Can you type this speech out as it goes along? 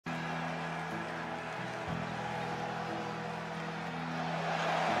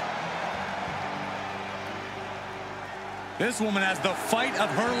This woman has the fight of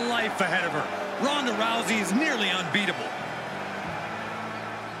her life ahead of her. Ronda Rousey is nearly unbeatable.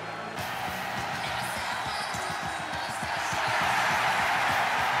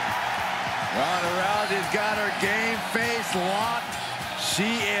 Ronda Rousey's got her game face locked.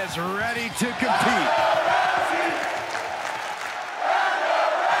 She is ready to compete.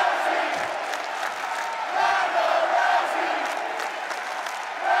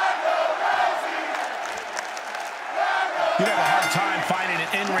 You'd have a hard time finding an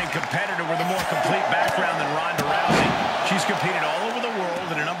in-ring competitor with a more complete background than Ronda Rousey. She's competed all over the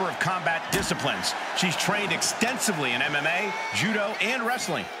world in a number of combat disciplines. She's trained extensively in MMA, judo, and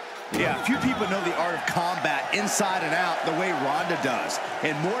wrestling. Yeah, few people know the art of combat inside and out the way Ronda does.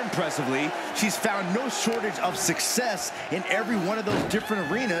 And more impressively, she's found no shortage of success in every one of those different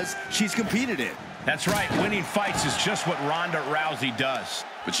arenas she's competed in. That's right, winning fights is just what Ronda Rousey does.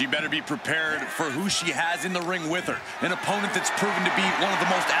 But she better be prepared for who she has in the ring with her. An opponent that's proven to be one of the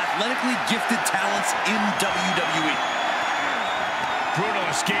most athletically gifted talents in WWE. Brutal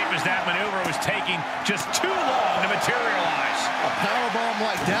escape as that maneuver was taking just too long to materialize. A powerbomb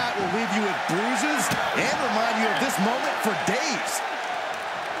like that will leave you with bruises and remind you of this moment for days.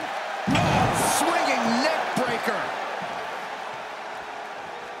 Oh, swinging neck breaker.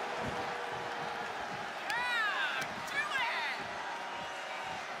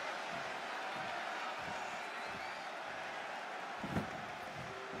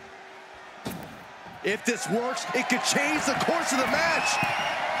 If this works, it could change the course of the match.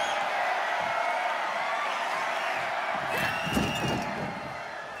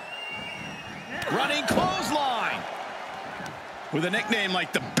 Running clothesline. With a nickname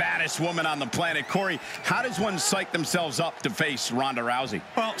like the baddest woman on the planet, Corey, how does one psych themselves up to face Ronda Rousey?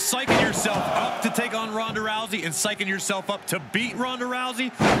 Well, psyching yourself up to take on Ronda Rousey and psyching yourself up to beat Ronda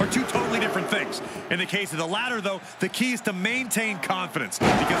Rousey are two totally different things. In the case of the latter, though, the key is to maintain confidence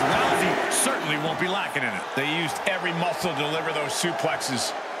because Rousey certainly won't be lacking in it. They used every muscle to deliver those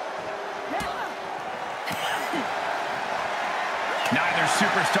suplexes. Neither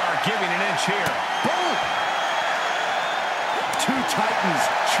superstar giving an inch here. Boom! Two titans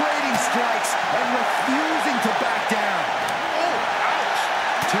trading strikes and refusing to back down. Oh, ouch!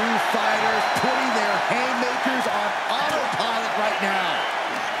 Two fighters putting their haymakers on autopilot right now.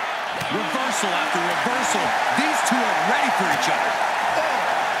 Reversal after reversal. These two are ready for each other.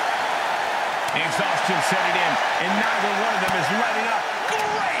 Oh. Exhaustion setting in, and neither one of them is letting up.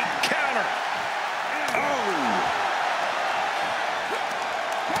 Great counter. Oh.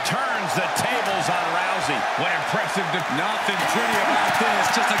 Turns the tables on Rousey. What impressive. Nothing pretty about this.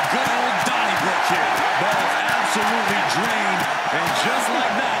 Just a good old Donnybrook here. Both absolutely drained. And just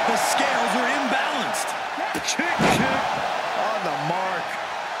like that, the scales are imbalanced. Kick on the mark.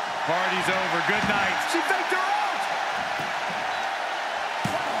 Party's over. Good night. She faked her out.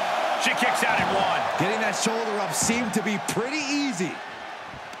 She kicks out at one. Getting that shoulder up seemed to be pretty easy.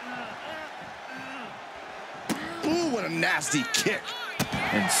 Ooh, what a nasty kick.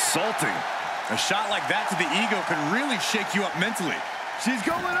 Insulting. A shot like that to the ego could really shake you up mentally. She's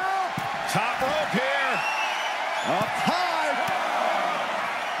going up. Top rope here. Up high.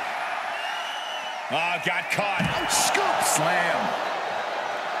 Oh, got caught. Scoop slam.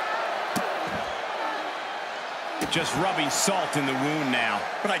 Just rubbing salt in the wound now.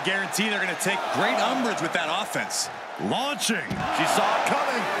 But I guarantee they're going to take great umbrage with that offense. Launching. She saw it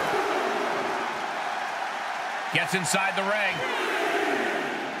coming. Gets inside the ring.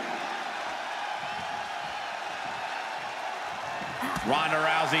 Ronda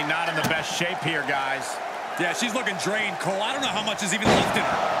Rousey not in the best shape here, guys. Yeah, she's looking drained, Cole. I don't know how much is even left in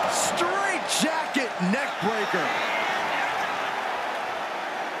her. Straight jacket neck breaker.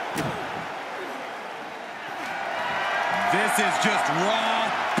 This is just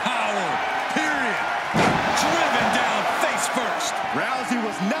raw power, period. Driven down face first. Rousey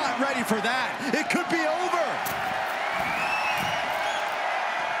was not ready for that. It could be over.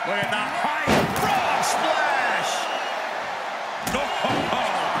 Look at the high frog splash.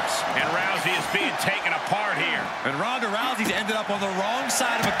 And Rousey is being taken apart here. And Ronda Rousey's ended up on the wrong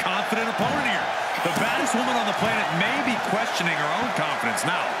side of a confident opponent here. The baddest woman on the planet may be questioning her own confidence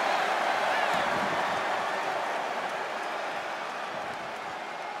now.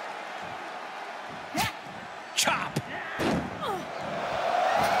 Chop.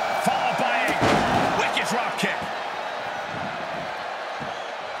 Followed by a wicked drop kick.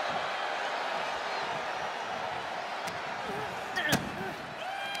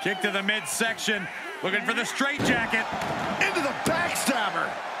 Kick to the midsection. Looking for the straitjacket. Into the backstabber.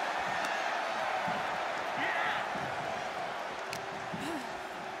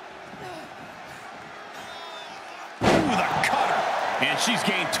 Ooh, the And she's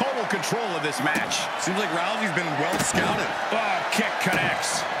gained total control of this match. Seems like Rousey's been well scouted. Oh, kick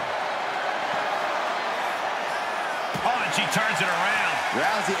connects. Oh, and she turns it around.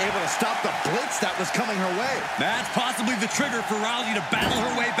 Rousey able to stop the blitz that was coming her way. That's possibly the trigger for Rousey to battle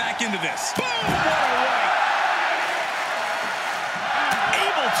her way back into this. Boom! What a right.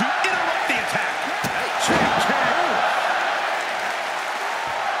 Able to interrupt the attack.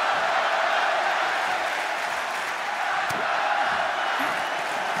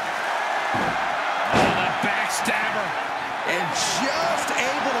 Backstabber. And just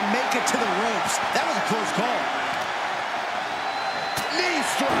able to make it to the ropes. That was a close call. Knee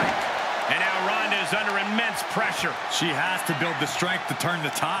strike. And now Ronda is under immense pressure. She has to build the strength to turn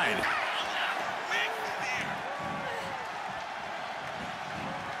the tide.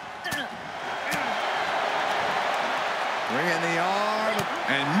 Bringing the arm.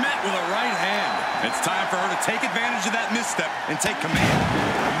 And met with a right hand. It's time for her to take advantage of that misstep and take command.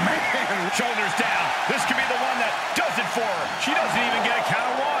 Man, shoulders down. This could be the one that does it for her. She doesn't even get a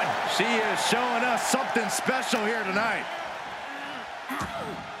count of one. She is showing us something special here tonight.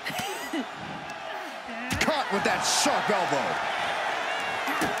 Caught with that sharp elbow.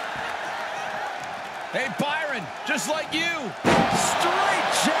 Hey, Byron, just like you. Straight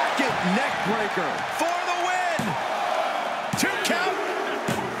jacket neck breaker. For the win. 2 count.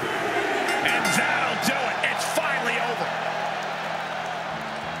 And that'll do it. It's finally over.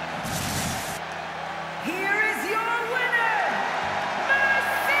 Here is your winner,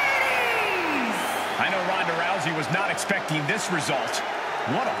 Mercedes! I know Ronda Rousey was not expecting this result.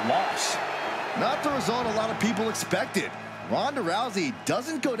 What a loss. Not the result a lot of people expected. Ronda Rousey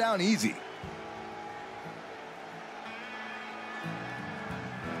doesn't go down easy.